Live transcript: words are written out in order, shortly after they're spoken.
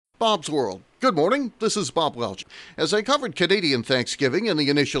Bob's World. Good morning, this is Bob Welch. As I covered Canadian Thanksgiving in the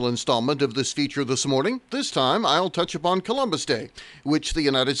initial installment of this feature this morning, this time I'll touch upon Columbus Day, which the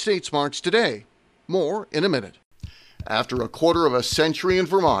United States marks today. More in a minute. After a quarter of a century in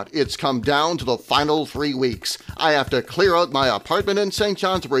Vermont, it's come down to the final 3 weeks. I have to clear out my apartment in St.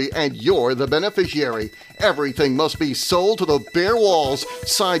 Johnsbury, and you're the beneficiary. Everything must be sold to the bare walls.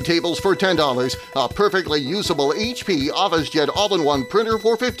 Side tables for $10, a perfectly usable HP OfficeJet all-in-one printer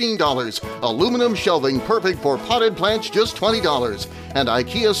for $15, aluminum shelving perfect for potted plants just $20, and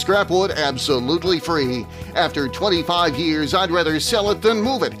IKEA scrap wood absolutely free. After 25 years, I'd rather sell it than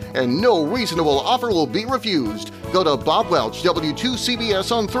move it, and no reasonable offer will be refused. Go to Bob Welch, W2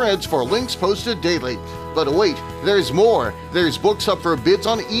 CBS on Threads for links posted daily. But wait, there's more. There's books up for bids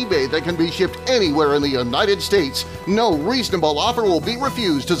on eBay that can be shipped anywhere in the United States. No reasonable offer will be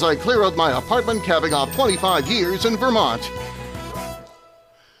refused as I clear out my apartment capping off 25 years in Vermont.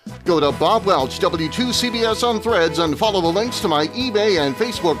 Go to Bob Welch, W2 CBS on Threads and follow the links to my eBay and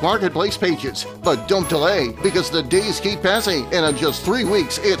Facebook Marketplace pages. But don't delay, because the days keep passing, and in just 3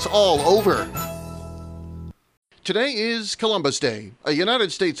 weeks, it's all over. Today is Columbus Day, a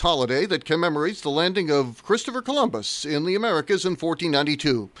United States holiday that commemorates the landing of Christopher Columbus in the Americas in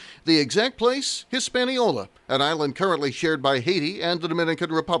 1492. The exact place, Hispaniola, an island currently shared by Haiti and the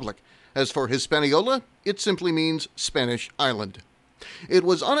Dominican Republic. As for Hispaniola, it simply means Spanish island. It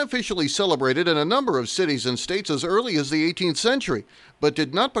was unofficially celebrated in a number of cities and states as early as the 18th century, but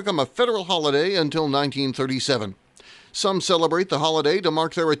did not become a federal holiday until 1937. Some celebrate the holiday to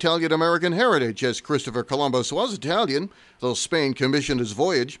mark their Italian-American heritage, as Christopher Columbus was Italian, though Spain commissioned his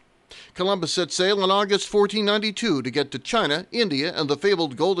voyage. Columbus set sail in August 1492 to get to China, India, and the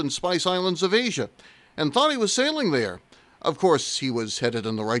fabled Golden Spice Islands of Asia, and thought he was sailing there. Of course, he was headed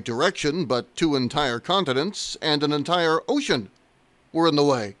in the right direction, but 2 entire continents and an entire ocean were in the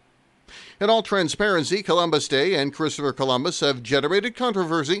way. In all transparency, Columbus Day and Christopher Columbus have generated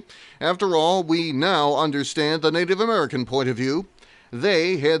controversy. After all, we now understand the Native American point of view.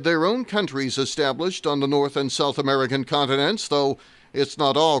 They had their own countries established on the North and South American continents, though it's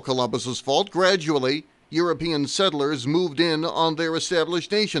not all Columbus's fault. Gradually, European settlers moved in on their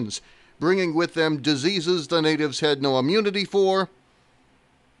established nations, bringing with them diseases the natives had no immunity for.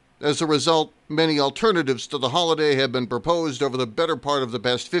 As a result, many alternatives to the holiday have been proposed over the better part of the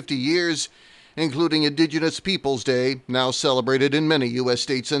past 50 years, including Indigenous Peoples Day, now celebrated in many U.S.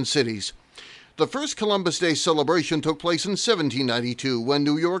 states and cities. The first Columbus Day celebration took place in 1792, when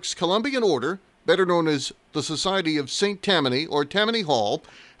New York's Columbian Order, better known as the Society of St. Tammany or Tammany Hall,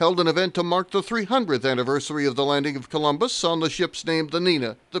 held an event to mark the 300th anniversary of the landing of Columbus on the ships named the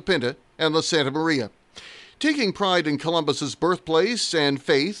Nina, the Pinta, and the Santa Maria. Taking pride in Columbus's birthplace and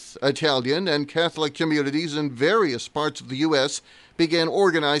faith, Italian and Catholic communities in various parts of the U.S. began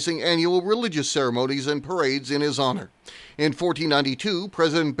organizing annual religious ceremonies and parades in his honor. In 1492,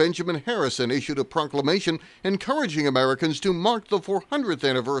 President Benjamin Harrison issued a proclamation encouraging Americans to mark the 400th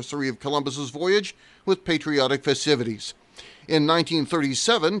anniversary of Columbus's voyage with patriotic festivities. In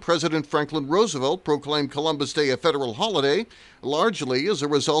 1937, President Franklin Roosevelt proclaimed Columbus Day a federal holiday, largely as a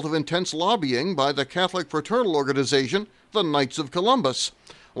result of intense lobbying by the Catholic fraternal organization, the Knights of Columbus.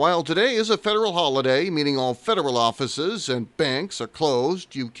 While today is a federal holiday, meaning all federal offices and banks are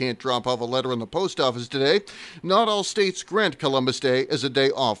closed, you can't drop off a letter in the post office today, not all states grant Columbus Day as a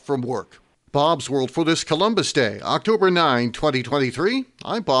day off from work. Bob's World for this Columbus Day, October 9, 2023.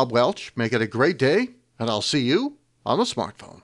 I'm Bob Welch. Make it a great day, and I'll see you on the smartphone.